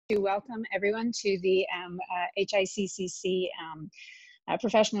to welcome everyone to the HICCC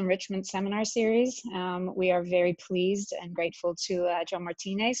Professional Enrichment Seminar Series. We are very pleased and grateful to John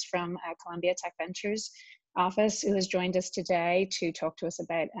Martinez from Columbia Tech Ventures office, who has joined us today to talk to us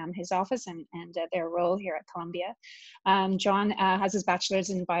about his office and their role here at Columbia. John has his bachelor's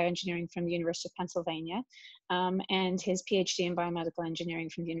in bioengineering from the University of Pennsylvania and his PhD in biomedical engineering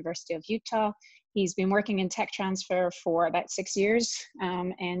from the University of Utah. He's been working in tech transfer for about 6 years,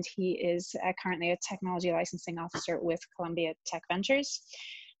 and he is currently a technology licensing officer with Columbia Tech Ventures.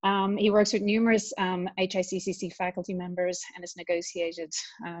 He works with numerous HICCC faculty members and has negotiated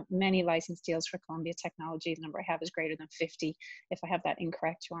many license deals for Columbia Technology. The number I have is greater than 50. If I have that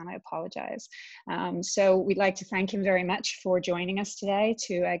incorrect, Joanne, I apologize. So we'd like to thank him very much for joining us today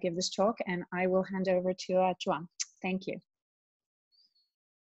to give this talk, and I will hand over to Joanne. Thank you.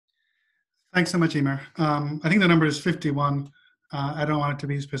 Thanks so much, Emer. I think the number is 51. I don't want it to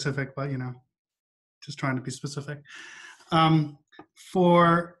be specific, but just trying to be specific.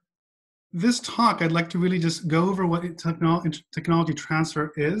 For this talk, I'd like to really just go over what technology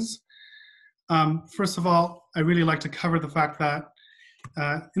transfer is. First of all, I really like to cover the fact that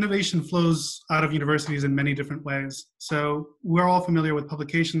innovation flows out of universities in many different ways. So we're all familiar with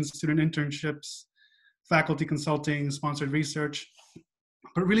publications, student internships, faculty consulting, sponsored research.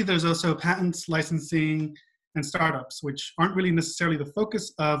 But really, there's also patents, licensing, and startups, which aren't really necessarily the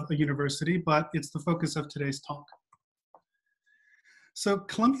focus of a university, but it's the focus of today's talk. So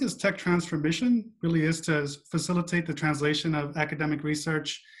Columbia's tech transfer mission really is to facilitate the translation of academic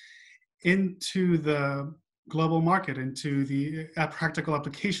research into the global market, into the practical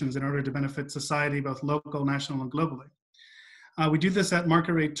applications in order to benefit society, both local, national, and globally. We do this at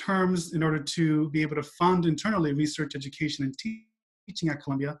market rate terms in order to be able to fund internally research, education, and teaching at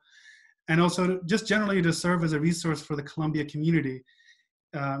Columbia, and also just generally to serve as a resource for the Columbia community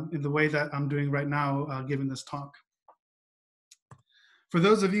in the way that I'm doing right now, giving this talk. For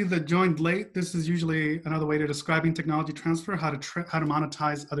those of you that joined late, this is usually another way to describing technology transfer, how to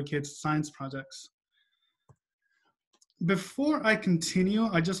monetize other kids' science projects. Before I continue,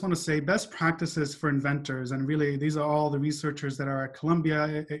 I just want to say best practices for inventors, and really these are all the researchers that are at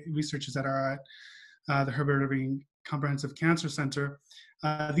Columbia, researchers that are at the Herbert Irving Comprehensive Cancer Center.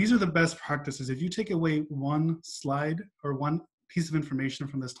 These are the best practices. If you take away one slide or one piece of information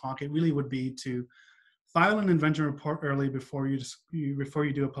from this talk, it really would be to file an invention report early before you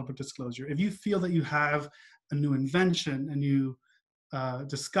do a public disclosure. If you feel that you have a new invention, a new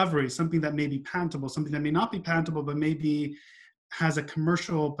discovery, something that may be patentable, something that may not be patentable, but maybe has a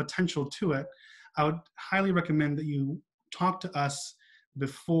commercial potential to it, I would highly recommend that you talk to us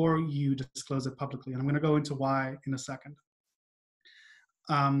before you disclose it publicly. And I'm going to go into why in a second.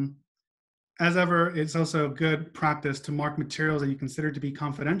 As ever, it's also good practice to mark materials that you consider to be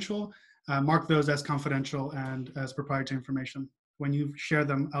confidential. Mark those as confidential and as proprietary information when you share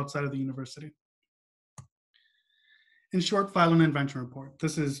them outside of the university. In short, file an invention report.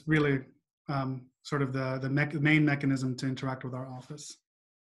 This is really sort of the main mechanism to interact with our office.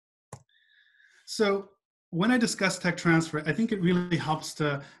 So when I discuss tech transfer, I think it really helps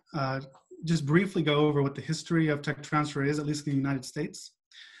to just briefly go over what the history of tech transfer is, at least in the United States.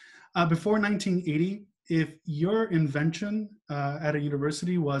 Before 1980, if your invention at a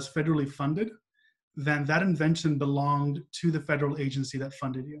university was federally funded, then that invention belonged to the federal agency that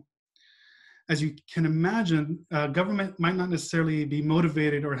funded you. As you can imagine, government might not necessarily be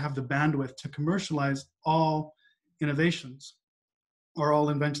motivated or have the bandwidth to commercialize all innovations or all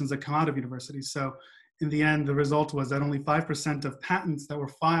inventions that come out of universities. So in the end, the result was that only 5% of patents that were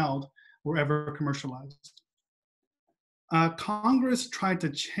filed were ever commercialized. Congress tried to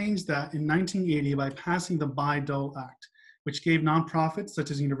change that in 1980 by passing the Bayh-Dole Act, which gave nonprofits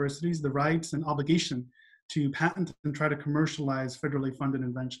such as universities the rights and obligation to patent and try to commercialize federally funded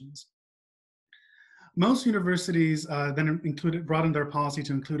inventions. Most universities then broadened their policy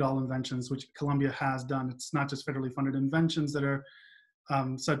to include all inventions, which Columbia has done. It's not just federally funded inventions that are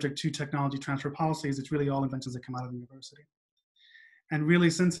subject to technology transfer policies. It's really all inventions that come out of the university. And really,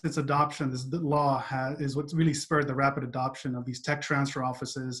 since its adoption, this law is what's really spurred the rapid adoption of these tech transfer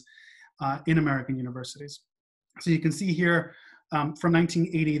offices in American universities. So you can see here from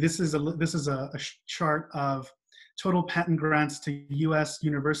 1980, this is a chart of total patent grants to U.S.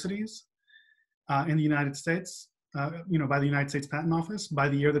 universities in the United States, by the United States Patent Office by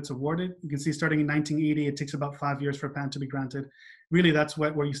the year that's awarded. You can see starting in 1980, it takes about 5 years for a patent to be granted. Really, that's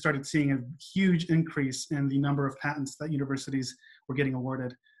where you started seeing a huge increase in the number of patents that universities were getting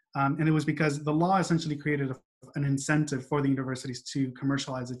awarded. And it was because the law essentially created an incentive for the universities to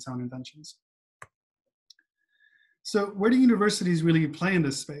commercialize its own inventions. So where do universities really play in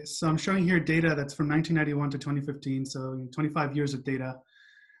this space? So I'm showing here data that's from 1991 to 2015, so 25 years of data.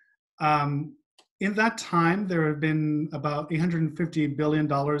 In that time, there have been about $850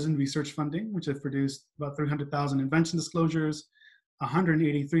 billion in research funding, which has produced about 300,000 invention disclosures,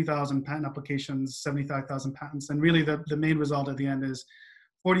 183,000 patent applications, 75,000 patents. And really the main result at the end is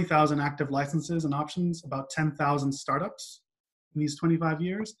 40,000 active licenses and options, about 10,000 startups in these 25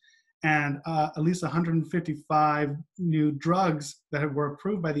 years, and at least 155 new drugs that were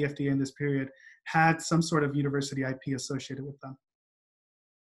approved by the FDA in this period had some sort of university IP associated with them.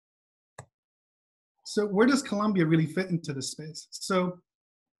 So where does Columbia really fit into this space? So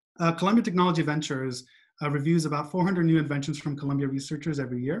Columbia Technology Ventures reviews about 400 new inventions from Columbia researchers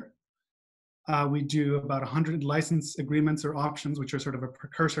every year. We do about 100 license agreements or options, which are sort of a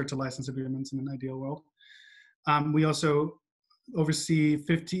precursor to license agreements in an ideal world. We also oversee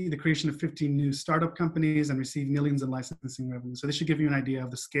the creation of 15 new startup companies and receive millions in licensing revenue. So this should give you an idea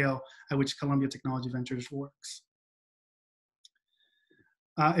of the scale at which Columbia Technology Ventures works.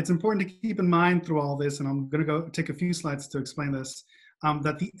 It's important to keep in mind through all this, and I'm going to go take a few slides to explain this,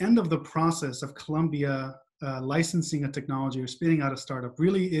 that the end of the process of Columbia licensing a technology or spinning out a startup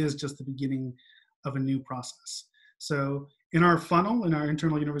really is just the beginning of a new process. So in our funnel, in our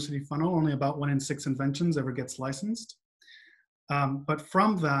internal university funnel, only about 1 in 6 inventions ever gets licensed. But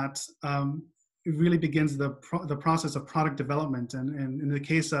from that, it really begins the process of product development. And in the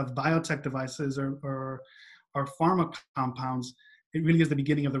case of biotech devices or pharma compounds, it really is the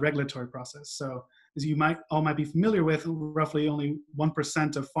beginning of the regulatory process. So as you might be familiar with, roughly only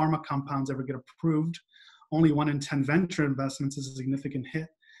 1% of pharma compounds ever get approved. Only 1 in 10 venture investments is a significant hit.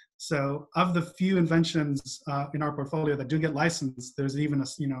 So of the few inventions in our portfolio that do get licensed, there's even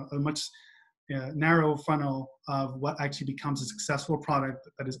a much narrow funnel of what actually becomes a successful product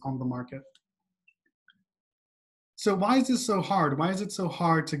that is on the market. So why is this so hard? Why is it so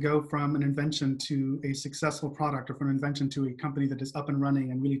hard to go from an invention to a successful product, or from an invention to a company that is up and running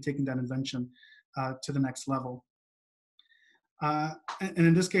and really taking that invention to the next level? And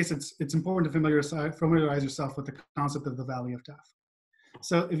in this case, it's important to familiarize yourself with the concept of the Valley of Death.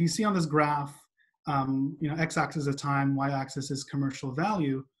 So if you see on this graph, x-axis is time, y-axis is commercial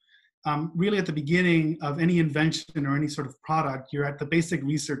value. Really at the beginning of any invention or any sort of product, you're at the basic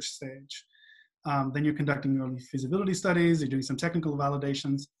research stage. Then you're conducting early feasibility studies, you're doing some technical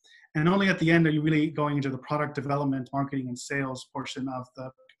validations, and only at the end are you really going into the product development, marketing, and sales portion of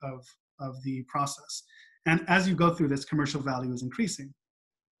the process. And as you go through this, commercial value is increasing.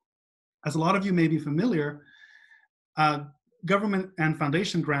 As a lot of you may be familiar, government and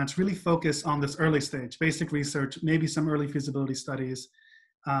foundation grants really focus on this early stage, basic research, maybe some early feasibility studies,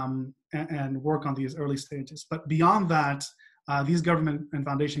 and work on these early stages. But beyond that, these government and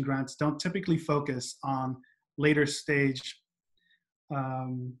foundation grants don't typically focus on later stage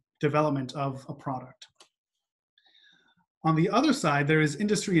development of a product. On the other side, there is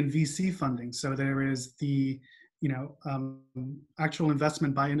industry and VC funding. So there is the actual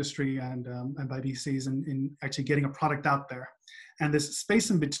investment by industry and by VCs in actually getting a product out there. And this space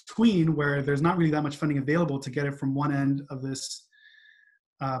in between, where there's not really that much funding available to get it from one end of this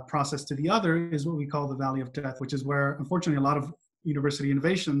process to the other, is what we call the Valley of Death, which is where, unfortunately, a lot of university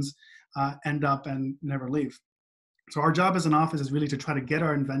innovations end up and never leave. So our job as an office is really to try to get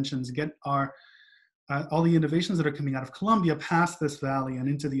our inventions, get our all the innovations that are coming out of Columbia past this valley and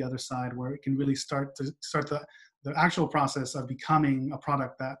into the other side, where it can really start the actual process of becoming a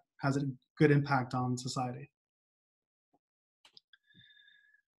product that has a good impact on society.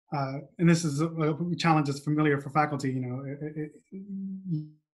 And this is a challenge that's familiar for faculty.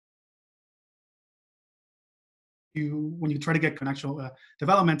 When you try to get actual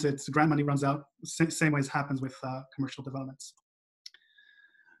development, it's grant money runs out. Same way as happens with commercial developments.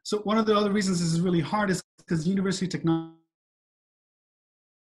 So one of the other reasons this is really hard is because university technology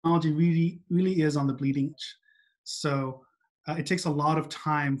really is on the bleeding edge. So it takes a lot of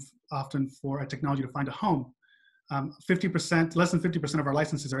time often for a technology to find a home. 50%, less than 50% of our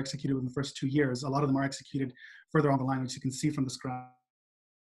licenses are executed within the first 2 years. A lot of them are executed further on the line, which you can see from this graph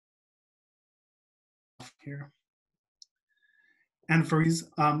here. And for these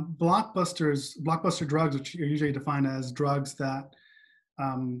blockbuster drugs, which are usually defined as drugs that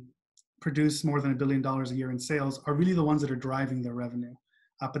produce more than $1 billion a year in sales, are really the ones that are driving their revenue.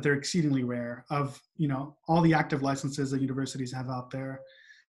 But they're exceedingly rare. Of all the active licenses that universities have out there,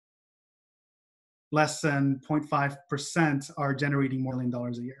 less than 0.5% are generating more than $1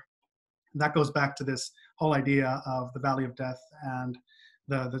 million a year. And that goes back to this whole idea of the Valley of Death and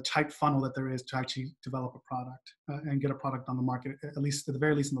the tight funnel that there is to actually develop a product and get a product on the market, at the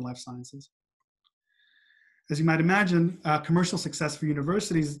very least in the life sciences. As you might imagine, commercial success for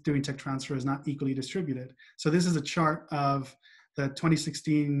universities doing tech transfer is not equally distributed. So this is a chart of the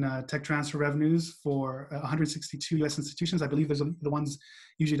 2016 tech transfer revenues for 162 US institutions. I believe those are the ones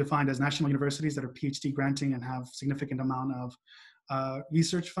usually defined as national universities that are PhD granting and have significant amount of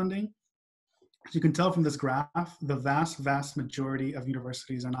research funding. As you can tell from this graph, the vast majority of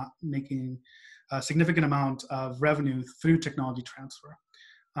universities are not making a significant amount of revenue through technology transfer.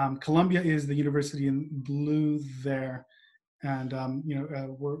 Columbia is the university in blue there, and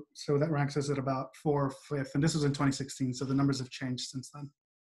so that ranks us at about 4th or 5th, and this was in 2016, so the numbers have changed since then.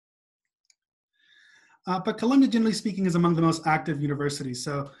 But Columbia, generally speaking, is among the most active universities.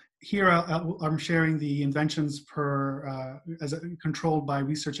 So here I'm sharing the inventions controlled by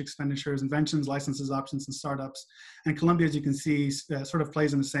research expenditures, inventions, licenses, options, and startups. And Columbia, as you can see, sort of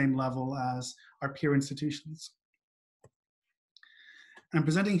plays in the same level as our peer institutions. I'm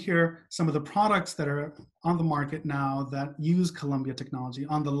presenting here some of the products that are on the market now that use Columbia technology.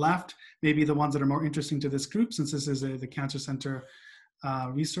 On the left, maybe the ones that are more interesting to this group, since this is the Cancer Center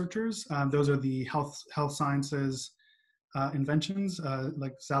researchers. Those are the health sciences inventions,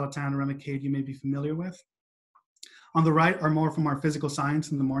 like Xalatan, Remicade, you may be familiar with. On the right are more from our physical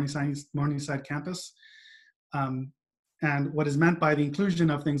science in the Morningside campus. And what is meant by the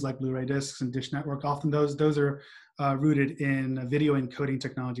inclusion of things like Blu-ray discs and dish network, often those are rooted in video encoding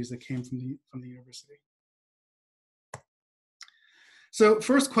technologies that came from the university. So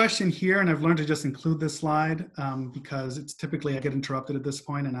first question here, and I've learned to just include this slide because it's typically I get interrupted at this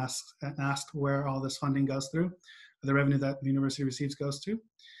point and asked where all this funding goes through, the revenue that the university receives goes to.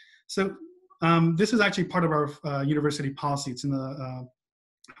 So this is actually part of our university policy. It's in the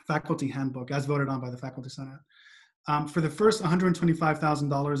faculty handbook as voted on by the Faculty Senate. For the first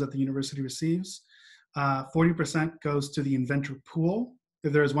 $125,000 that the university receives, 40% goes to the inventor pool.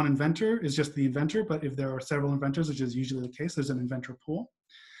 If there is one inventor, it's just the inventor, but if there are several inventors, which is usually the case, there's an inventor pool.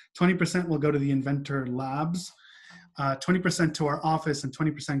 20% will go to the inventor labs, 20% to our office, and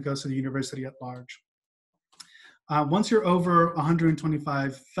 20% goes to the university at large. Once you're over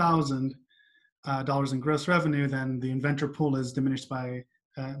 $125,000 in gross revenue, then the inventor pool is diminished by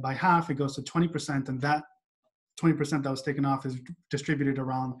half. It goes to 20%, and that 20% that was taken off is distributed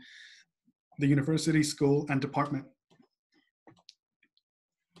around the university, school, and department.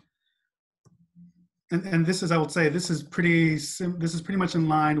 And this is, I would say, this is pretty much in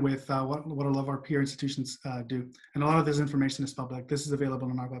line with what a lot of our peer institutions do. And a lot of this information is public. This is available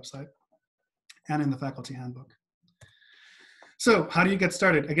on our website and in the faculty handbook. So how do you get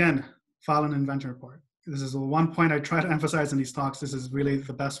started? Again, file an inventor report. This is one point I try to emphasize in these talks. This is really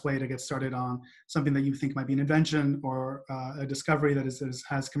the best way to get started on something that you think might be an invention or a discovery that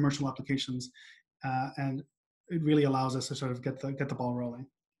has commercial applications, and it really allows us to sort of get the ball rolling.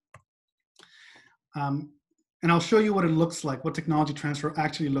 And I'll show you what it looks like, what technology transfer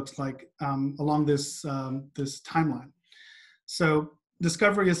actually looks like along this timeline. So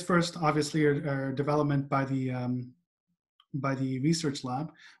discovery is first, obviously, or development by the research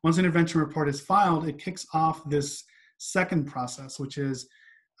lab. Once an invention report is filed, it kicks off this second process, which is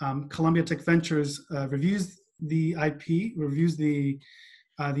Columbia Tech Ventures reviews the IP, reviews the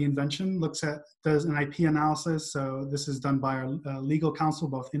invention, does an IP analysis. So this is done by our legal counsel,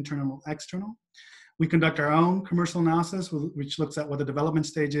 both internal and external. We conduct our own commercial analysis, which looks at what the development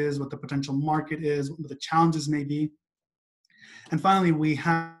stage is, what the potential market is, what the challenges may be. And finally, we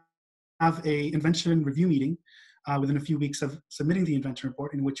have a invention review meeting within a few weeks of submitting the invention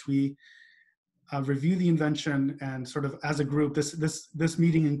report, in which we review the invention and sort of as a group. This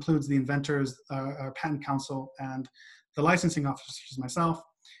meeting includes the inventors, our patent counsel, and the licensing officers, myself.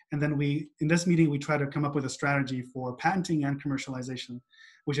 And then in this meeting, we try to come up with a strategy for patenting and commercialization,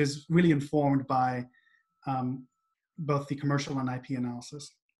 which is really informed by both the commercial and IP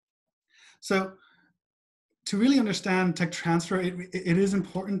analysis. So to really understand tech transfer, it is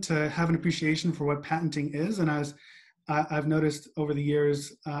important to have an appreciation for what patenting is. And as I've noticed over the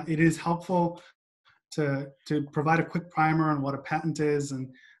years, it is helpful to provide a quick primer on what a patent is, and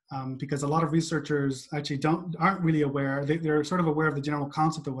because a lot of researchers actually aren't really aware. They're sort of aware of the general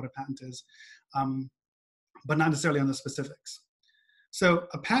concept of what a patent is, but not necessarily on the specifics. So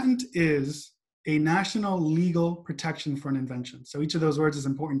a patent is a national legal protection for an invention. So each of those words is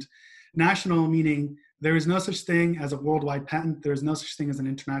important. National meaning there is no such thing as a worldwide patent. There is no such thing as an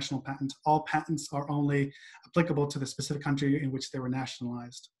international patent. All patents are only applicable to the specific country in which they were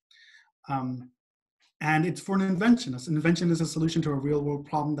nationalized. And it's for an invention. An invention is a solution to a real world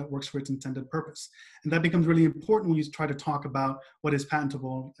problem that works for its intended purpose. And that becomes really important when you try to talk about what is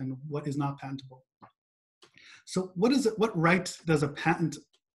patentable and what is not patentable. So what right does a patent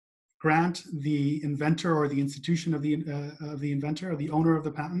grant the inventor or the institution of the inventor or the owner of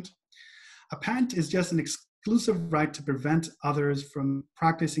the patent. A patent is just an exclusive right to prevent others from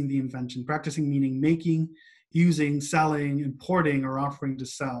practicing the invention. Practicing meaning making, using, selling, importing, or offering to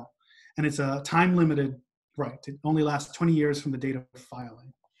sell. And it's a time-limited right. It only lasts 20 years from the date of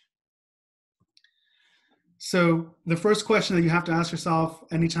filing. So the first question that you have to ask yourself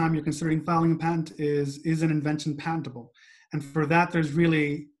anytime you're considering filing a patent is an invention patentable? And for that, there's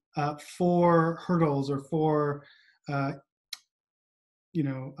really 4 hurdles or 4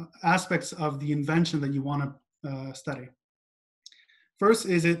 aspects of the invention that you want to study. First,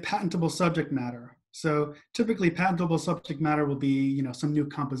 is it patentable subject matter? So typically patentable subject matter will be, some new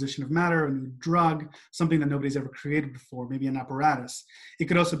composition of matter, a new drug, something that nobody's ever created before, maybe an apparatus. It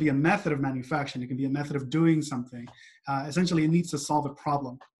could also be a method of manufacturing. It can be a method of doing something. Essentially, it needs to solve a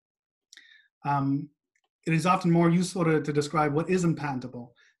problem. It is often more useful to describe what isn't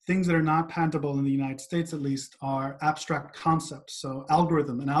patentable. Things that are not patentable in the United States, at least, are abstract concepts. So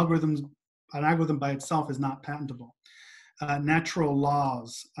an algorithm by itself is not patentable. Natural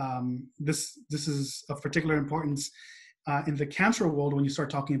laws. This is of particular importance in the cancer world when you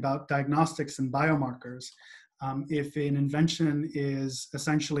start talking about diagnostics and biomarkers. If an invention is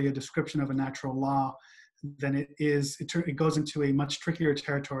essentially a description of a natural law, then it goes into a much trickier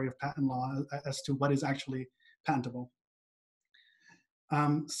territory of patent law as to what is actually patentable.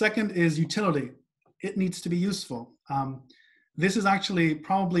 Second is utility. It needs to be useful. This is actually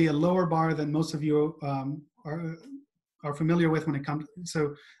probably a lower bar than most of you are familiar with when it comes.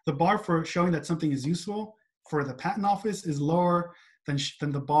 So the bar for showing that something is useful for the patent office is lower than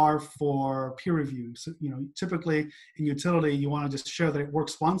the bar for peer review. So, typically in utility, you want to just show that it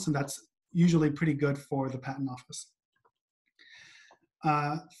works once, and that's usually pretty good for the patent office.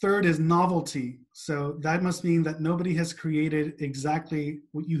 Third is novelty. So that must mean that nobody has created exactly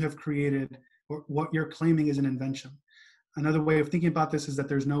what you have created or what you're claiming is an invention. Another way of thinking about this is that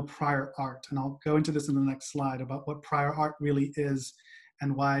there's no prior art. And I'll go into this in the next slide about what prior art really is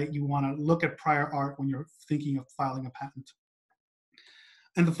and why you want to look at prior art when you're thinking of filing a patent.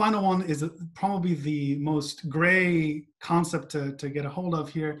 And the final one is probably the most gray concept to get a hold of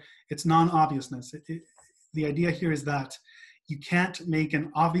here. It's non-obviousness. The idea here is that you can't make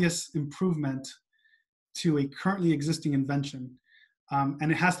an obvious improvement to a currently existing invention.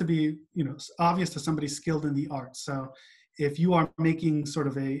 And it has to be obvious to somebody skilled in the art. So if you are making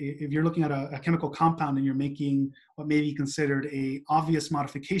if you're looking at a chemical compound and you're making what may be considered a obvious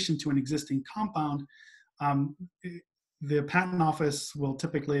modification to an existing compound, the patent office will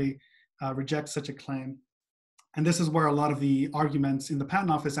typically reject such a claim. And this is where a lot of the arguments in the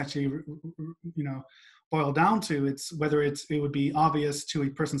patent office actually, boil down to. It's whether it would be obvious to a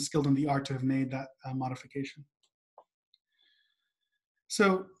person skilled in the art to have made that modification.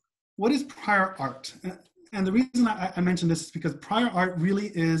 So what is prior art? And the reason I mention this is because prior art really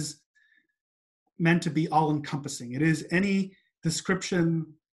is meant to be all-encompassing. It is any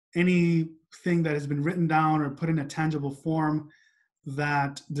description, anything that has been written down or put in a tangible form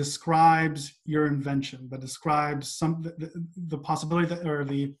that describes your invention, that describes the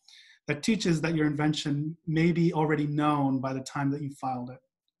possibility that teaches that your invention may be already known by the time that you filed it.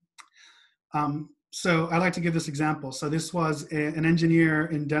 So I like to give this example. So this was an engineer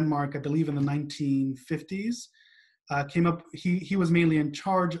in Denmark, I believe in the 1950s, came up, he was mainly in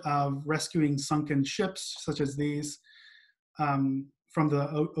charge of rescuing sunken ships such as these from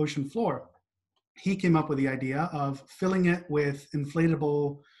the ocean floor. He came up with the idea of filling it with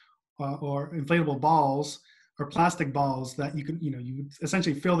inflatable balls or plastic balls that you would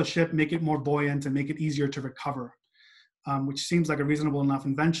essentially fill the ship, make it more buoyant and make it easier to recover, which seems like a reasonable enough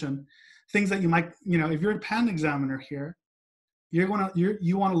invention. Things that you might, if you're a patent examiner here, you want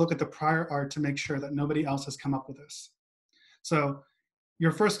to look at the prior art to make sure that nobody else has come up with this. So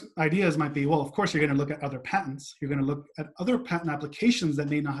your first ideas might be, well, of course you're going to look at other patents. You're going to look at other patent applications that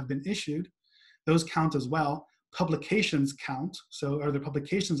may not have been issued. Those count as well. Publications count. So are there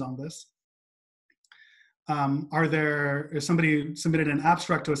publications on this? If somebody submitted an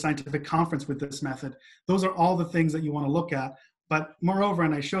abstract to a scientific conference with this method? Those are all the things that you want to look at. But moreover,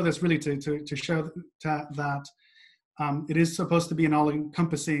 and I show this really to show that it is supposed to be an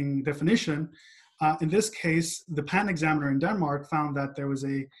all-encompassing definition. In this case, the patent examiner in Denmark found that there was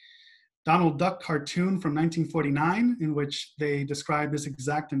a Donald Duck cartoon from 1949 in which they described this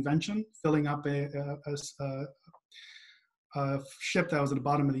exact invention, filling up a ship that was at the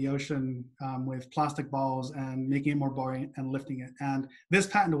bottom of the ocean with plastic balls and making it more buoyant and lifting it. And this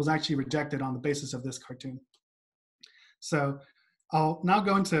patent was actually rejected on the basis of this cartoon. So I'll now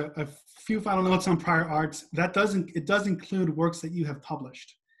go into a few final notes on prior arts. It does include works that you have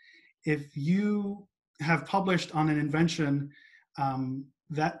published. if you have published on an invention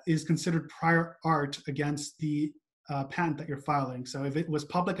that is considered prior art against the patent that you're filing. So if it was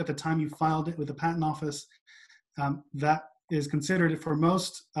public at the time you filed it with the patent office, that is considered, for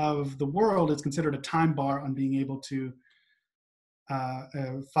most of the world, it's considered a time bar on being able to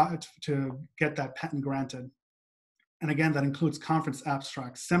get that patent granted. And again, that includes conference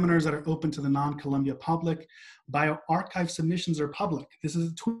abstracts, seminars that are open to the non-Columbia public. Bioarchive submissions are public. This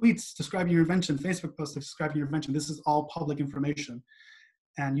is tweets describing your invention, Facebook posts describing your invention. This is all public information,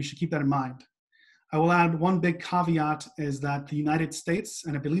 and you should keep that in mind. I will add one big caveat is that the United States,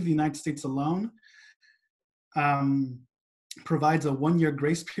 and I believe the United States alone, provides a 1-year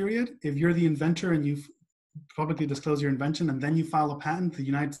grace period. If you're the inventor and you've publicly disclosed your invention and then you file a patent, the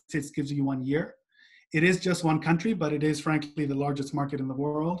United States gives you 1 year. It is just one country, but it is frankly the largest market in the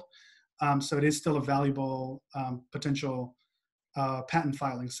world. So it is still a valuable potential patent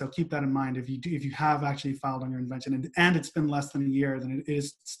filing. So keep that in mind if you have actually filed on your invention and it's been less than a year, then it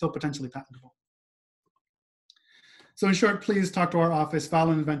is still potentially patentable. So in short, please talk to our office, file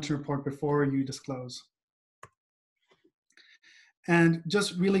an invention report before you disclose. And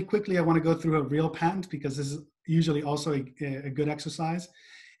just really quickly, I want to go through a real patent because this is usually also a good exercise.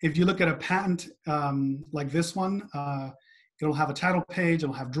 If you look at a patent like this one, it'll have a title page,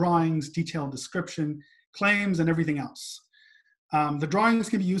 it'll have drawings, detailed description, claims, and everything else. The drawings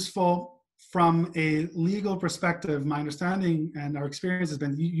can be useful from a legal perspective. My understanding and our experience has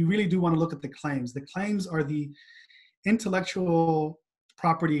been you really do want to look at the claims. The claims are the intellectual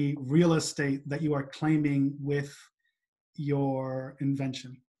property real estate that you are claiming with your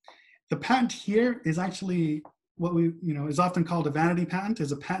invention. The patent here is actually what is often called a vanity patent,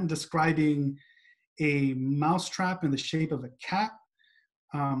 is a patent describing a mousetrap in the shape of a cat.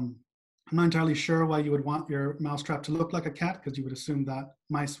 I'm not entirely sure why you would want your mousetrap to look like a cat, because you would assume that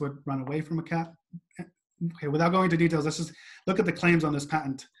mice would run away from a cat. Okay, without going into details, let's just look at the claims on this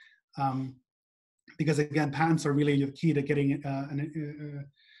patent. Because again, patents are really the key to getting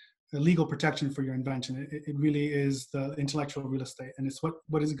a legal protection for your invention. It really is the intellectual real estate, and it's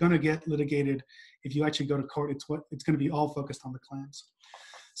what is going to get litigated if you actually go to court. It's going to be all focused on the claims.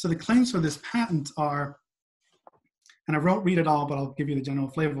 So the claims for this patent are, and I won't read it all, but I'll give you the general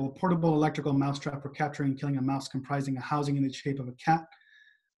flavor. A portable electrical mousetrap for capturing and killing a mouse, comprising a housing in the shape of a cat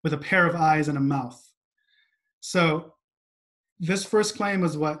with a pair of eyes and a mouth. So this first claim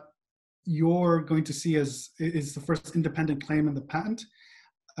is what you're going to see is the first independent claim in the patent.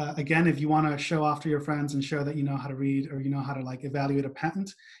 Again, if you want to show off to your friends and show that you know how to read or you know how to evaluate a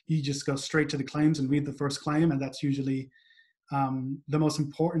patent, you just go straight to the claims and read the first claim, and that's usually the most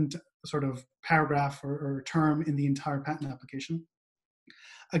important sort of paragraph or term in the entire patent application.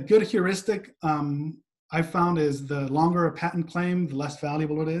 A good heuristic I found is the longer a patent claim, the less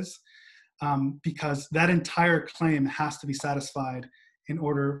valuable it is, because that entire claim has to be satisfied in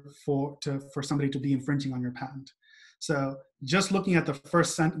order for somebody to be infringing on your patent. So just looking at the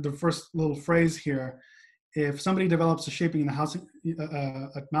first little phrase here, if somebody develops a shaping in the house,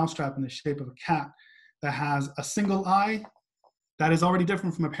 a mousetrap in the shape of a cat that has a single eye, that is already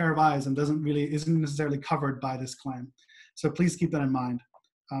different from a pair of eyes and isn't necessarily covered by this claim. So please keep that in mind.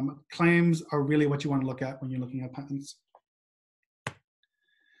 Claims are really what you want to look at when you're looking at patents.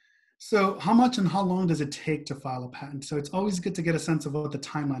 So how much and how long does it take to file a patent? So it's always good to get a sense of what the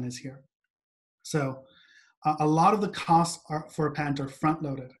timeline is here. So a lot of the costs for a patent are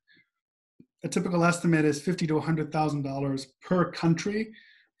front-loaded. A typical estimate is $50,000 to $100,000 per country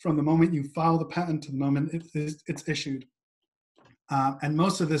from the moment you file the patent to the moment it's issued. And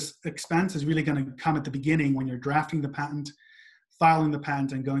most of this expense is really going to come at the beginning when you're drafting the patent, filing the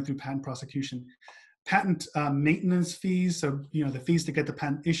patent, and going through patent prosecution. Patent maintenance fees, so the fees to get the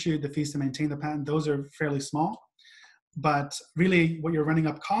patent issued, the fees to maintain the patent, those are fairly small. But really what you're running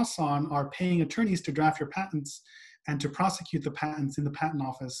up costs on are paying attorneys to draft your patents and to prosecute the patents in the patent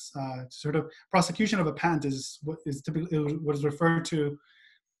office. Sort of prosecution of a patent is what is typically what is referred to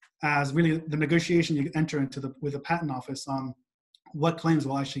as really the negotiation you enter into with the patent office on what claims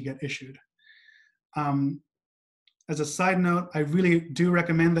will actually get issued. As a side note, I really do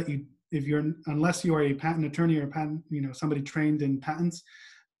recommend that unless you are a patent attorney or a patent, somebody trained in patents,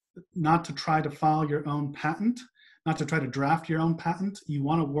 not to try to file your own patent, not to try to draft your own patent. You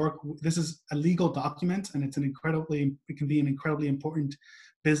want to work, this is a legal document, and it can be an incredibly important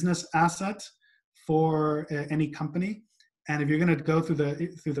business asset for any company. And if you're going to go through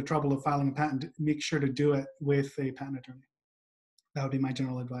the trouble of filing a patent, make sure to do it with a patent attorney. That would be my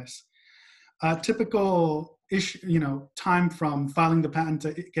general advice. Typical time from filing the patent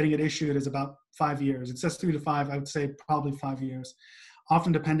to getting it issued is about 5 years. It says 3 to 5. I would say probably 5 years.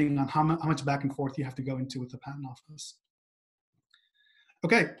 often depending on how much back and forth you have to go into with the patent office.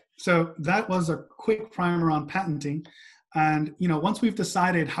 Okay, so that was a quick primer on patenting. And once we've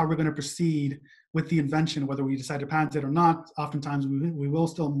decided how we're going to proceed with the invention, whether we decide to patent it or not, oftentimes we will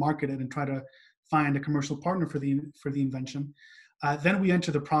still market it and try to find a commercial partner for the invention. Then we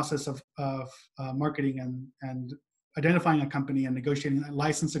enter the process of marketing and identifying a company and negotiating a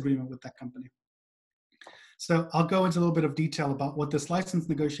license agreement with that company. So I'll go into a little bit of detail about what this license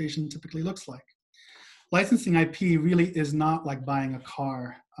negotiation typically looks like. Licensing IP really is not like buying a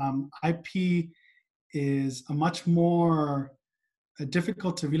car. IP is a much more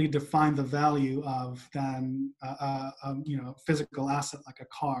difficult to really define the value of than physical asset like a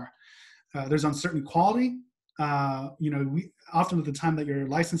car. There's uncertain quality. Often at the time that you're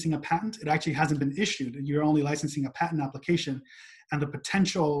licensing a patent, it actually hasn't been issued. You're only licensing a patent application, and the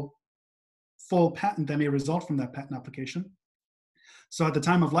potential full patent that may result from that patent application. So at the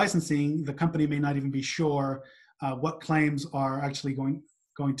time of licensing, the company may not even be sure what claims are actually going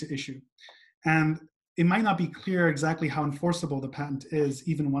to issue. And it might not be clear exactly how enforceable the patent is,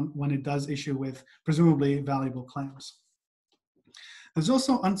 even when it does issue with presumably valuable claims. There's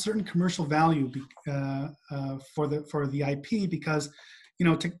also uncertain commercial value for the IP because,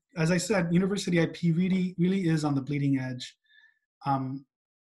 as I said, university IP really is on the bleeding edge.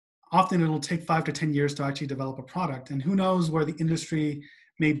 Often it'll take 5 to 10 years to actually develop a product, and who knows where the industry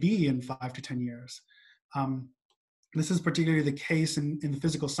may be in 5 to 10 years. This is particularly the case in the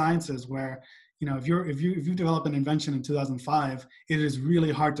physical sciences, where if you develop an invention in 2005, it is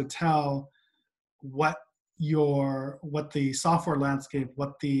really hard to tell what the software landscape,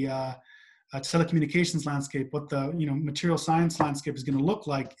 what the telecommunications landscape, what the material science landscape is going to look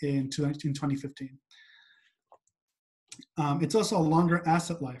like in 2015. It's also a longer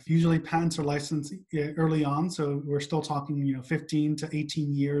asset life. Usually patents are licensed early on, so we're still talking 15 to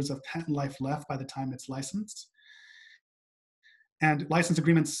 18 years of patent life left by the time it's licensed. And license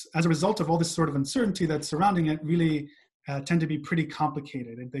agreements, as a result of all this sort of uncertainty that's surrounding it, really tend to be pretty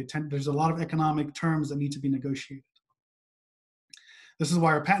complicated. There's a lot of economic terms that need to be negotiated. This is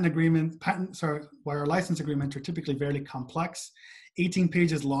why why our license agreements are typically very complex. 18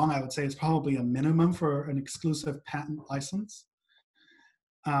 pages long, I would say, is probably a minimum for an exclusive patent license.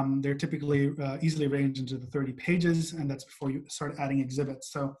 They're typically easily ranged into the 30 pages, and that's before you start adding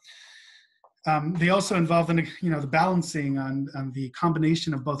exhibits. So they also involve the balancing and the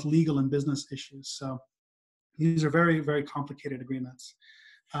combination of both legal and business issues. So these are very, very complicated agreements.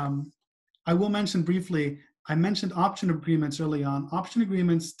 I will mention briefly, I mentioned option agreements early on. Option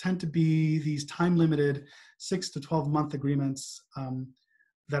agreements tend to be these time-limited 6 to 12-month agreements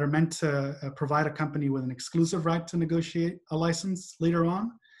that are meant to provide a company with an exclusive right to negotiate a license later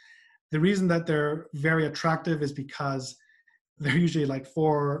on. The reason that they're very attractive is because they're usually like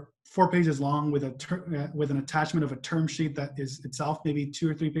four pages long with an attachment of a term sheet that is itself maybe 2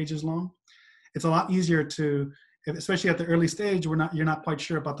 or 3 pages long. It's a lot easier to, especially at the early stage, you're not quite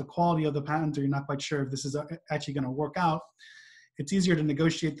sure about the quality of the patent, or you're not quite sure if this is actually going to work out. It's easier to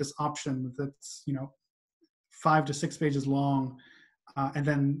negotiate this option that's 5 to 6 pages long, and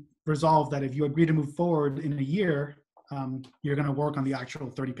then resolve that if you agree to move forward in a year, you're going to work on the actual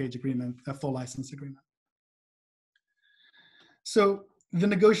 30-page agreement, a full license agreement. So the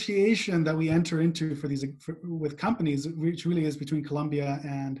negotiation that we enter into with companies, which really is between Columbia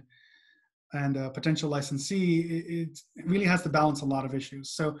and a potential licensee, it really has to balance a lot of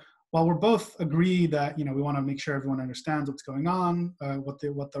issues. So while we're both agree that we want to make sure everyone understands what's going on, what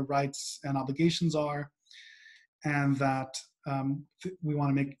the rights and obligations are, and that we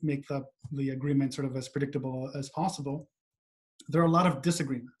want to make the agreement sort of as predictable as possible, there are a lot of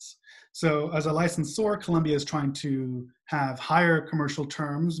disagreements. So as a licensor, Columbia is trying to have higher commercial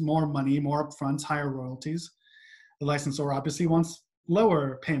terms, more money, more upfronts, higher royalties. The licensor obviously wants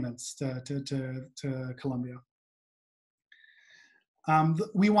lower payments to Columbia.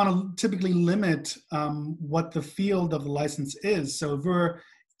 We want to typically limit what the field of the license is. So if we're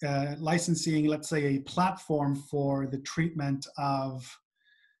licensing, let's say, a platform for the treatment of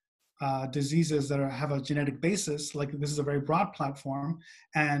diseases that have a genetic basis, like this is a very broad platform,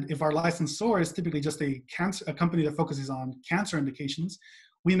 and if our licensor is typically just a company that focuses on cancer indications,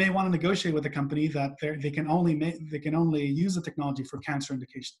 we may want to negotiate with a company that they can only use the technology for cancer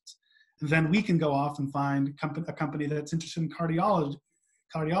indications. And then we can go off and find a company that's interested in cardiology,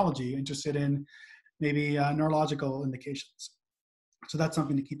 interested in maybe neurological indications. So that's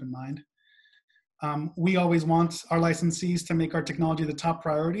something to keep in mind. We always want our licensees to make our technology the top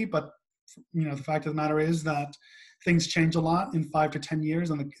priority, but the fact of the matter is that things change a lot in 5 to 10 years,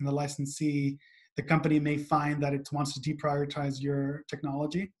 and the licensee The company may find that it wants to deprioritize your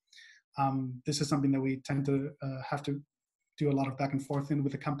technology. This is something that we tend to have to do a lot of back and forth in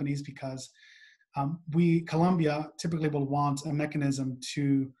with the companies, because Colombia typically will want a mechanism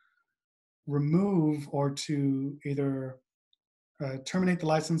to remove or to either terminate the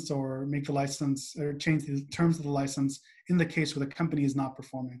license or make the license or change the terms of the license in the case where the company is not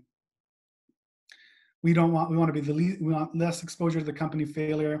performing. We want less exposure to the company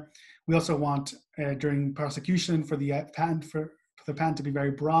failure. We also want during prosecution for the patent to be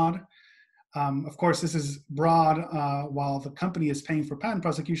very broad. Of course, this is broad while the company is paying for patent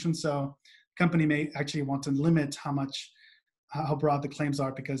prosecution, so the company may actually want to limit how broad the claims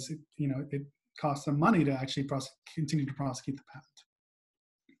are, because it costs them money to actually continue to prosecute the patent.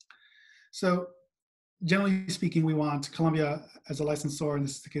 So generally speaking, we want Colombia as a licensor, and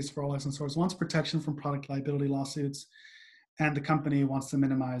this is the case for all licensors, wants protection from product liability lawsuits, and the company wants to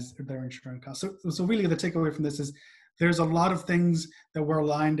minimize their insurance costs. So really the takeaway from this is there's a lot of things that we're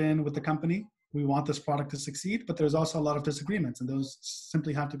aligned in with the company. We want this product to succeed, but there's also a lot of disagreements, and those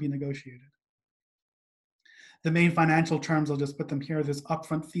simply have to be negotiated. The main financial terms, I'll just put them here. There's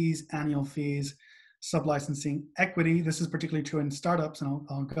upfront fees, annual fees, sub-licensing, equity. This is particularly true in startups, and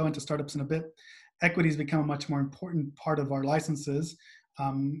I'll go into startups in a bit. Equity has become a much more important part of our licenses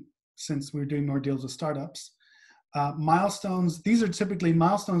since we're doing more deals with startups. Milestones, these are typically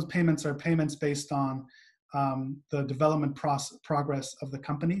milestones payments are payments based on the development progress of the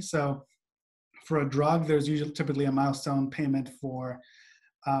company. So for a drug, there's typically a milestone payment for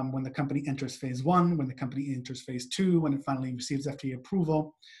when the company enters phase 1, when the company enters phase 2, when it finally receives FDA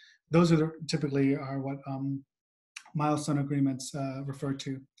approval. Those are typically what milestone agreements refer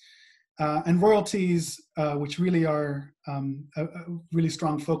to. And royalties, which really are a really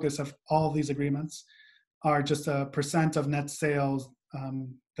strong focus of all of these agreements, are just a % of net sales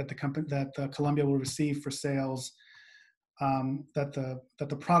that Colombia will receive for sales that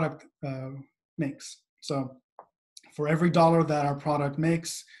the product makes. So for every dollar that our product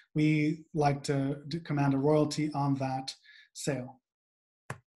makes, we like to command a royalty on that sale.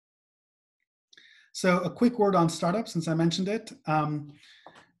 So a quick word on startups, since I mentioned it.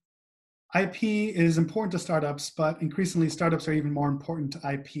 IP is important to startups, but increasingly startups are even more important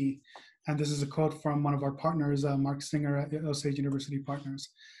to IP. And this is a quote from one of our partners, Mark Singer at Osage University Partners.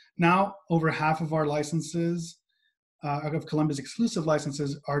 Now, over half of our licenses, of Colombia's exclusive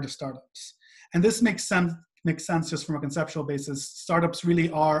licenses, are to startups. And this makes sense just from a conceptual basis. Startups really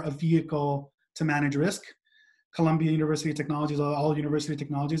are a vehicle to manage risk. Columbia University Technologies, all university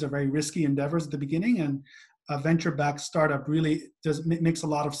technologies are very risky endeavors at the beginning, and a venture-backed startup really makes a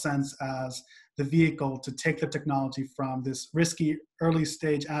lot of sense as the vehicle to take the technology from this risky early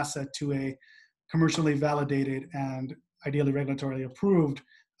stage asset to a commercially validated and ideally regulatorily approved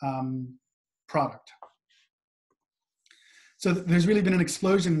product. So there's really been an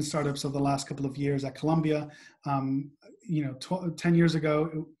explosion in startups over the last couple of years at Columbia. 10 years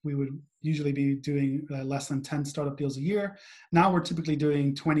ago, we would usually be doing less than 10 startup deals a year. Now we're typically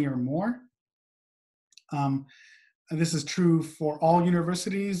doing 20 or more. And this is true for all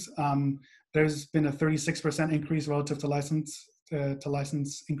universities. There's been a 36% increase relative to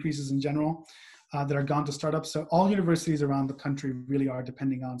license increases in general that are gone to startups. So all universities around the country really are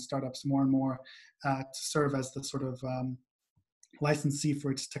depending on startups more and more to serve as the sort of licensee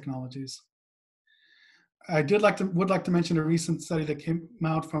for its technologies. I would like to mention a recent study that came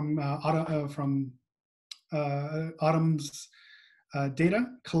out from Autumn's data.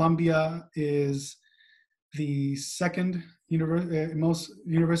 Columbia is the second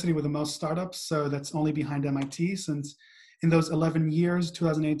university with the most startups, so that's only behind MIT. Since in those 11 years,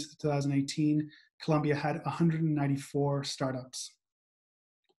 2008 to 2018, Columbia had 194 startups.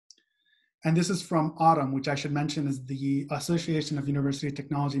 And this is from Autumn, which I should mention is the Association of University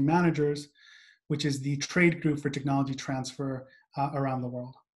Technology Managers, which is the trade group for technology transfer around the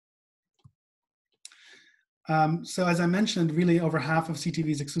world. So as I mentioned, really over half of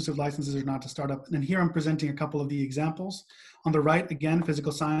CTV's exclusive licenses are not to startup. And here I'm presenting a couple of the examples. On the right, again,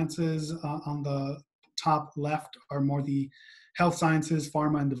 physical sciences. On the top left are more the health sciences,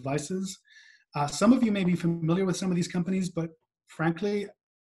 pharma, and devices. Some of you may be familiar with some of these companies, but frankly,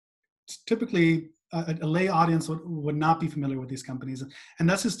 typically a lay audience would not be familiar with these companies. And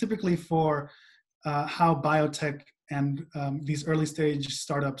that's just typically for how biotech and these early stage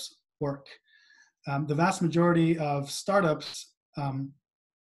startups work. The vast majority of startups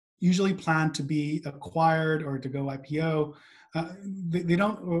usually plan to be acquired or to go IPO. They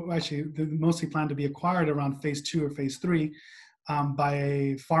don't, actually, they mostly plan to be acquired around phase 2 or phase 3 by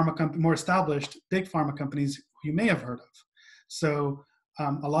a pharma company, more established big pharma companies you may have heard of. So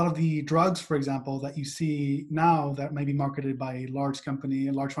A lot of the drugs, for example, that you see now that may be marketed by a large company,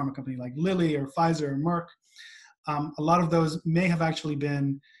 a large pharma company like Lilly or Pfizer or Merck, a lot of those may have actually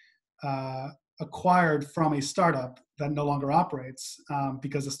been acquired from a startup that no longer operates,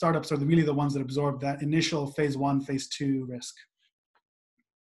 because the startups are really the ones that absorb that initial phase 1, phase 2 risk.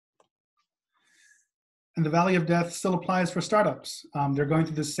 And the valley of death still applies for startups. They're going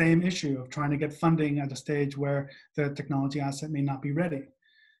through the same issue of trying to get funding at a stage where the technology asset may not be ready.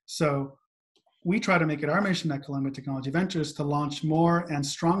 So we try to make it our mission at Columbia Technology Ventures to launch more and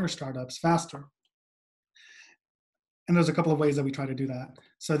stronger startups faster. And there's a couple of ways that we try to do that.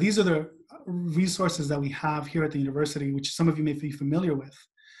 So these are the resources that we have here at the university, which some of you may be familiar with.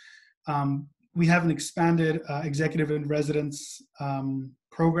 We have an expanded executive in residence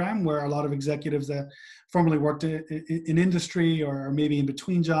program where a lot of executives that formerly worked in industry or maybe in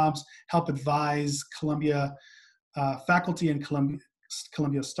between jobs help advise Columbia faculty and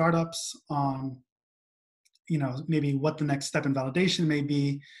Columbia startups on, maybe what the next step in validation may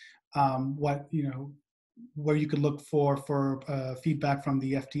be, where you could look for feedback from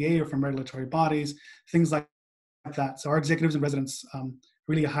the FDA or from regulatory bodies, things like that. So our executives and residents,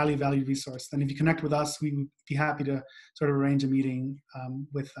 really a highly valued resource. And if you connect with us, we would be happy to sort of arrange a meeting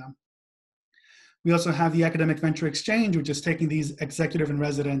with them. We also have the Academic Venture Exchange, which is taking these executive and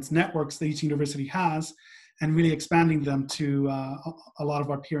residence networks that each university has and really expanding them to a lot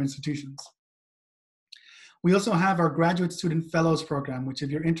of our peer institutions. We also have our Graduate Student Fellows program, which if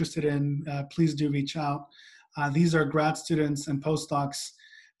you're interested in, please do reach out. These are grad students and postdocs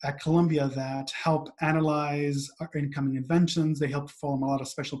at Columbia that help analyze our incoming inventions. They help perform a lot of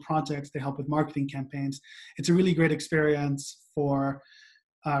special projects. They help with marketing campaigns. It's a really great experience for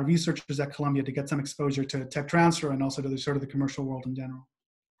researchers at Columbia to get some exposure to tech transfer and also to the sort of the commercial world in general.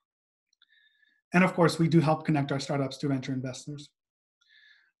 And of course, we do help connect our startups to venture investors.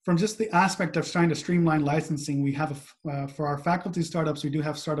 From just the aspect of trying to streamline licensing, we have, for our faculty startups, we do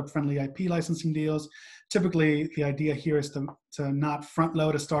have startup-friendly IP licensing deals. Typically, the idea here is to not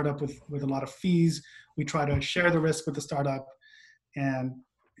front-load a startup with a lot of fees. We try to share the risk with the startup, and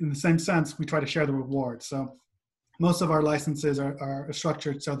in the same sense, we try to share the reward. So most of our licenses are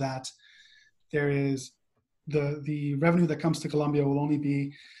structured so that there is the revenue that comes to Columbia will only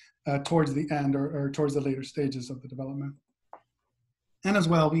be towards the end or towards the later stages of the development. And as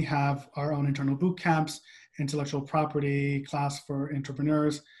well, we have our own internal boot camps, intellectual property class for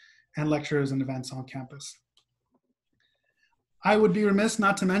entrepreneurs, and lectures and events on campus. I would be remiss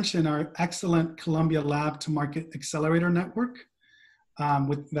not to mention our excellent Columbia Lab to Market Accelerator Network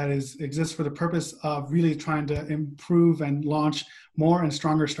that exists for the purpose of really trying to improve and launch more and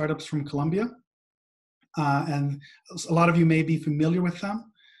stronger startups from Columbia. And a lot of you may be familiar with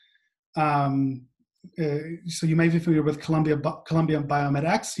them. So you may be familiar with Columbia Biomed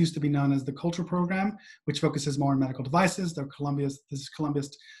X, used to be known as the Culture Program, which focuses more on medical devices. This is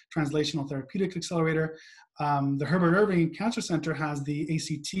Columbia's Translational Therapeutics Accelerator. The Herbert Irving Cancer Center has the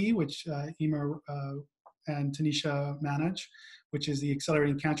ACT, which Emer and Tanisha manage, which is the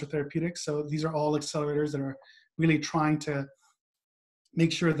Accelerating Cancer Therapeutics. So these are all accelerators that are really trying to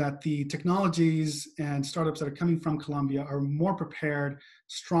make sure that the technologies and startups that are coming from Columbia are more prepared,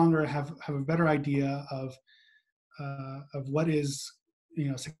 stronger, have a better idea of what is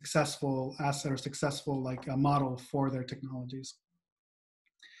successful asset or successful model for their technologies.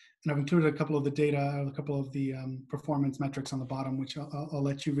 And I've included a couple of the data, a couple of the performance metrics on the bottom, which I'll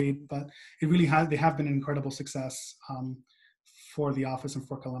let you read. But it really they have been an incredible success for the office and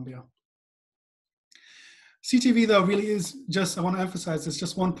for Columbia. CTV, though, really is just, I want to emphasize, it's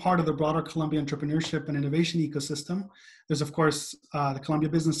just one part of the broader Columbia entrepreneurship and innovation ecosystem. There's, of course, the Columbia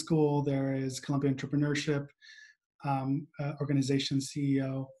Business School. There is Columbia Entrepreneurship Organization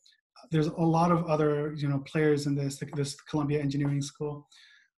CEO. There's a lot of other players in this Columbia Engineering School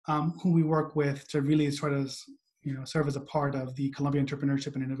who we work with to really try to serve as a part of the Columbia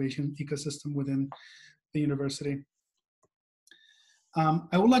entrepreneurship and innovation ecosystem within the university.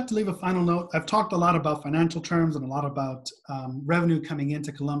 I would like to leave a final note. I've talked a lot about financial terms and a lot about revenue coming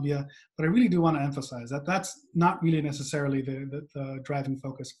into Columbia, but I really do want to emphasize that that's not really necessarily the driving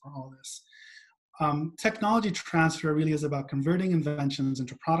focus for all this. Technology transfer really is about converting inventions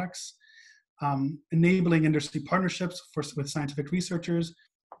into products, enabling industry partnerships with scientific researchers,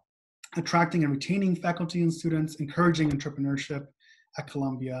 attracting and retaining faculty and students, encouraging entrepreneurship at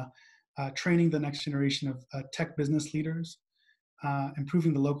Columbia, training the next generation of tech business leaders,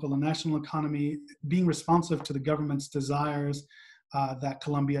 improving the local and national economy, being responsive to the government's desires that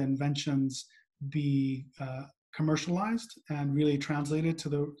Columbia inventions be commercialized and really translated to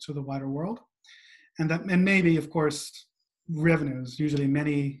the wider world. And maybe, of course, revenues, usually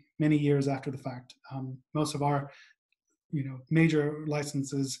many, many years after the fact. Most of our, major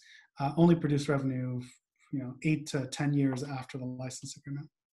licenses only produce revenue, 8 to 10 years after the license agreement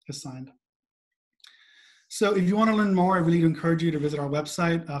is signed. So if you want to learn more, I really encourage you to visit our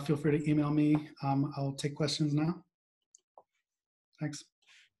website. Feel free to email me. I'll take questions now. Thanks.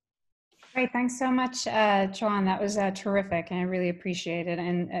 Great, thanks so much, John. That was terrific, and I really appreciate it.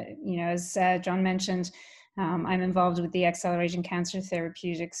 And as John mentioned, I'm involved with the Accelerating Cancer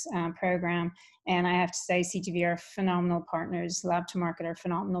Therapeutics program, and I have to say CTV are phenomenal partners. Lab to Market are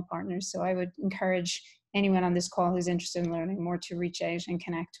phenomenal partners. So I would encourage anyone on this call who's interested in learning more to reach out and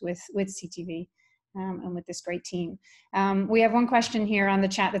connect with CTV. And with this great team. We have one question here on the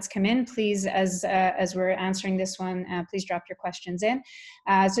chat that's come in. Please, as we're answering this one, please drop your questions in.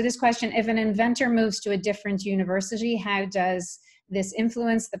 So this question, if an inventor moves to a different university, how does this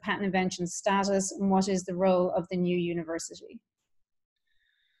influence the patent invention status, and what is the role of the new university?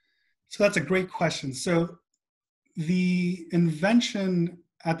 So that's a great question. So the invention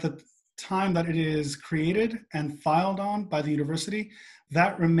at the time that it is created and filed on by the university,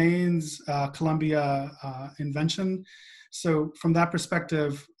 that remains Columbia invention. So from that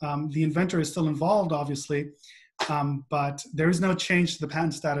perspective, the inventor is still involved, obviously, but there is no change to the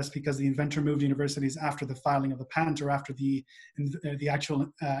patent status because the inventor moved universities after the filing of the patent or after the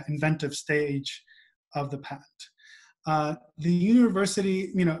actual inventive stage of the patent. The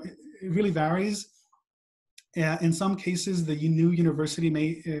university, it really varies. In some cases, the new university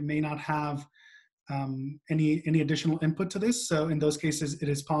may not have any additional input to this. So in those cases, it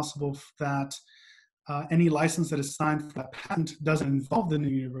is possible that any license that is signed for that patent doesn't involve the new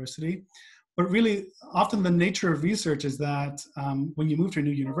university. But really, often the nature of research is that when you move to a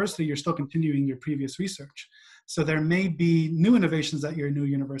new university, you're still continuing your previous research. So there may be new innovations at your new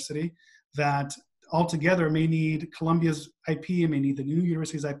university that altogether may need Columbia's IP, may need the new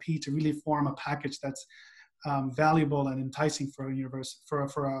university's IP to really form a package that's valuable and enticing for a university, for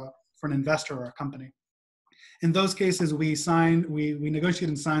an investor or a company. In those cases, we negotiate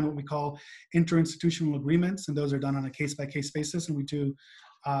and sign what we call interinstitutional agreements, and those are done on a case-by-case basis, and we do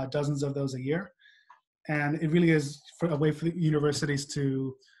dozens of those a year. And it really is a way for the universities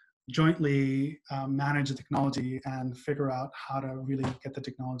to jointly manage the technology and figure out how to really get the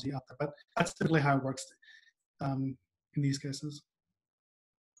technology out there. But that's typically how it works in these cases.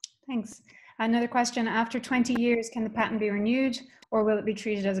 Thanks. Another question, after 20 years, can the patent be renewed, or will it be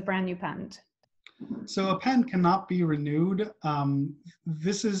treated as a brand new patent? So a patent cannot be renewed.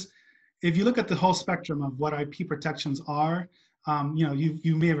 This is, if you look at the whole spectrum of what IP protections are,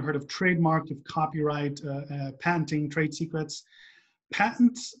 you may have heard of trademark, of copyright, patenting, trade secrets.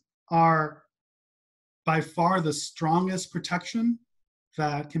 Patents are by far the strongest protection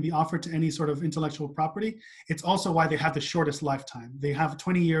that can be offered to any sort of intellectual property. It's also why they have the shortest lifetime. They have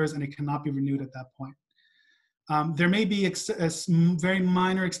 20 years and it cannot be renewed at that point. There may be very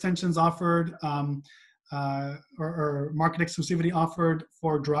minor extensions offered or market exclusivity offered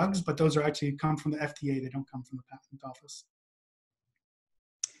for drugs, but those are actually come from the FDA. They don't come from the patent office.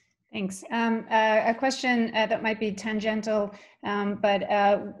 Thanks. A question that might be tangential, but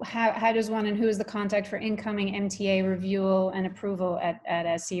how does one and who is the contact for incoming MTA review and approval at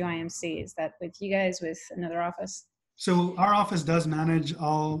CUIMC? Is that with you guys, with another office? So our office does manage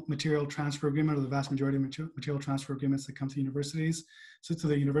all material transfer agreement, or the vast majority of material transfer agreements that come to universities, so to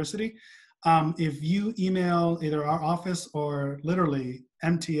the university. If you email either our office or literally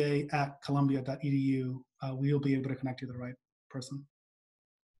mta@columbia.edu, we'll be able to connect you to the right person.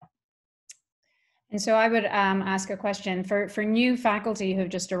 And so I would ask a question for new faculty who've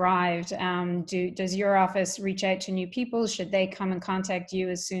just arrived. Does your office reach out to new people? Should they come and contact you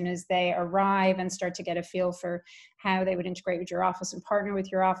as soon as they arrive and start to get a feel for how they would integrate with your office and partner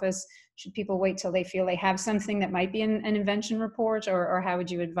with your office? Should people wait till they feel they have something that might be an invention report, or how would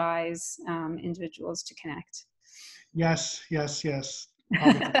you advise individuals to connect? Yes.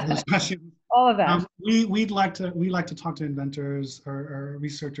 Those questions. All of that. We like to talk to inventors or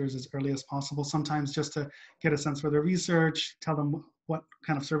researchers as early as possible, sometimes just to get a sense for their research, tell them what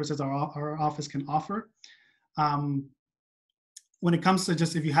kind of services our office can offer. When it comes to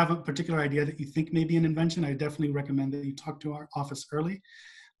just, if you have a particular idea that you think may be an invention, I definitely recommend that you talk to our office early.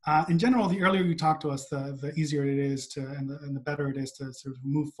 In general, the earlier you talk to us, the easier it is to, and the better it is to sort of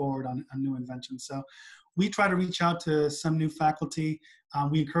move forward on new inventions. So we try to reach out to some new faculty.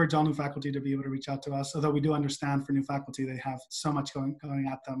 We encourage all new faculty to be able to reach out to us, although we do understand for new faculty, they have so much going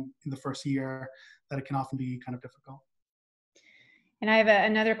at them in the first year that it can often be kind of difficult. And I have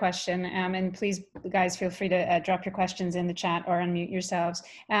another question, and please, guys, feel free to drop your questions in the chat or unmute yourselves.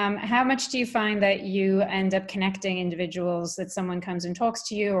 How much do you find that you end up connecting individuals, that someone comes and talks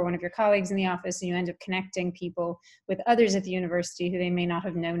to you, or one of your colleagues in the office, and you end up connecting people with others at the university who they may not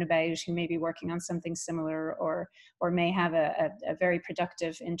have known about, who may be working on something similar, or may have a very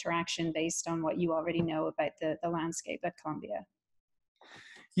productive interaction based on what you already know about the landscape at Columbia?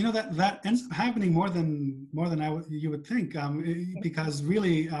 You know, that ends up happening more than you would think, because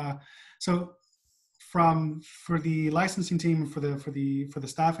really, so for the licensing team, for the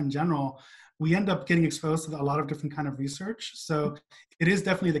staff in general, we end up getting exposed to a lot of different kind of research. So it is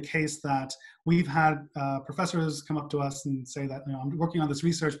definitely the case that we've had professors come up to us and say that, you know, I'm working on this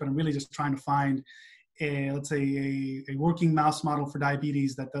research, but I'm really just trying to find let's say a working mouse model for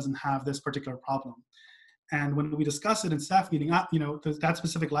diabetes that doesn't have this particular problem. And when we discuss it in staff meeting, you know, that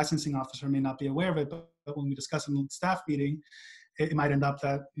specific licensing officer may not be aware of it, but when we discuss it in staff meeting, it might end up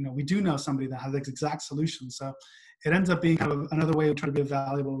that, you know, we do know somebody that has the exact solution. So it ends up being kind of another way of trying to be a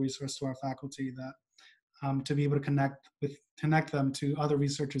valuable resource to our faculty, that to be able to connect them to other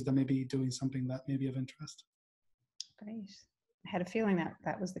researchers that may be doing something that may be of interest. Great. I had a feeling that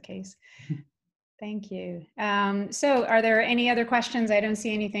that was the case. Thank you. So are there any other questions? I don't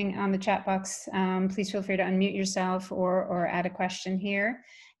see anything on the chat box. Please feel free to unmute yourself or add a question here.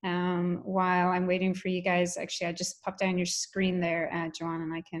 While I'm waiting for you guys, actually, I just popped down your screen there, Joanne,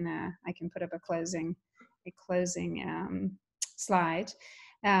 and I can put up a closing slide.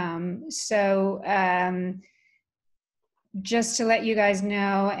 Just to let you guys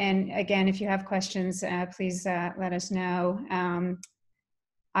know, and again, if you have questions, please let us know.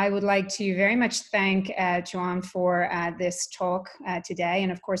 I would like to very much thank Joanne for this talk today.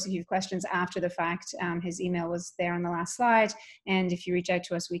 And of course, if you have questions after the fact, his email was there on the last slide. And if you reach out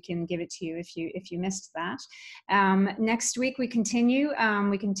to us, we can give it to you if you missed that. Next week, we continue.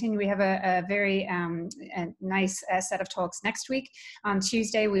 We have a very nice set of talks next week. On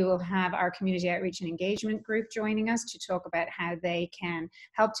Tuesday, we will have our community outreach and engagement group joining us to talk about how they can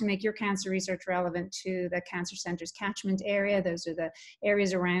help to make your cancer research relevant to the Cancer Center's catchment area. Those are the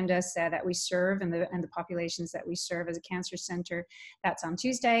areas around us that we serve, and the populations that we serve as a cancer center. That's on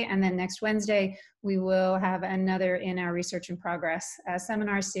Tuesday. And then next Wednesday, we will have another in our Research in Progress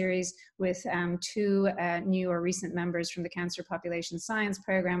seminar series with two new or recent members from the Cancer Population Science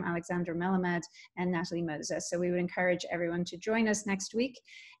Program, Alexandra Melamed and Natalie Moses. So we would encourage everyone to join us next week.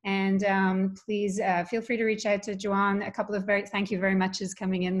 And please feel free to reach out to Joanne. A couple of thank you very much is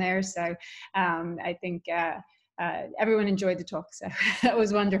coming in there. So I think everyone enjoyed the talk, so that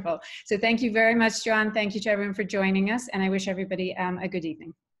was wonderful. So thank you very much, Joanne. Thank you to everyone for joining us, and I wish everybody a good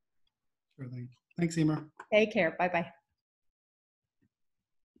evening. Sure thing. Thanks, Emer. Take care. Bye-bye.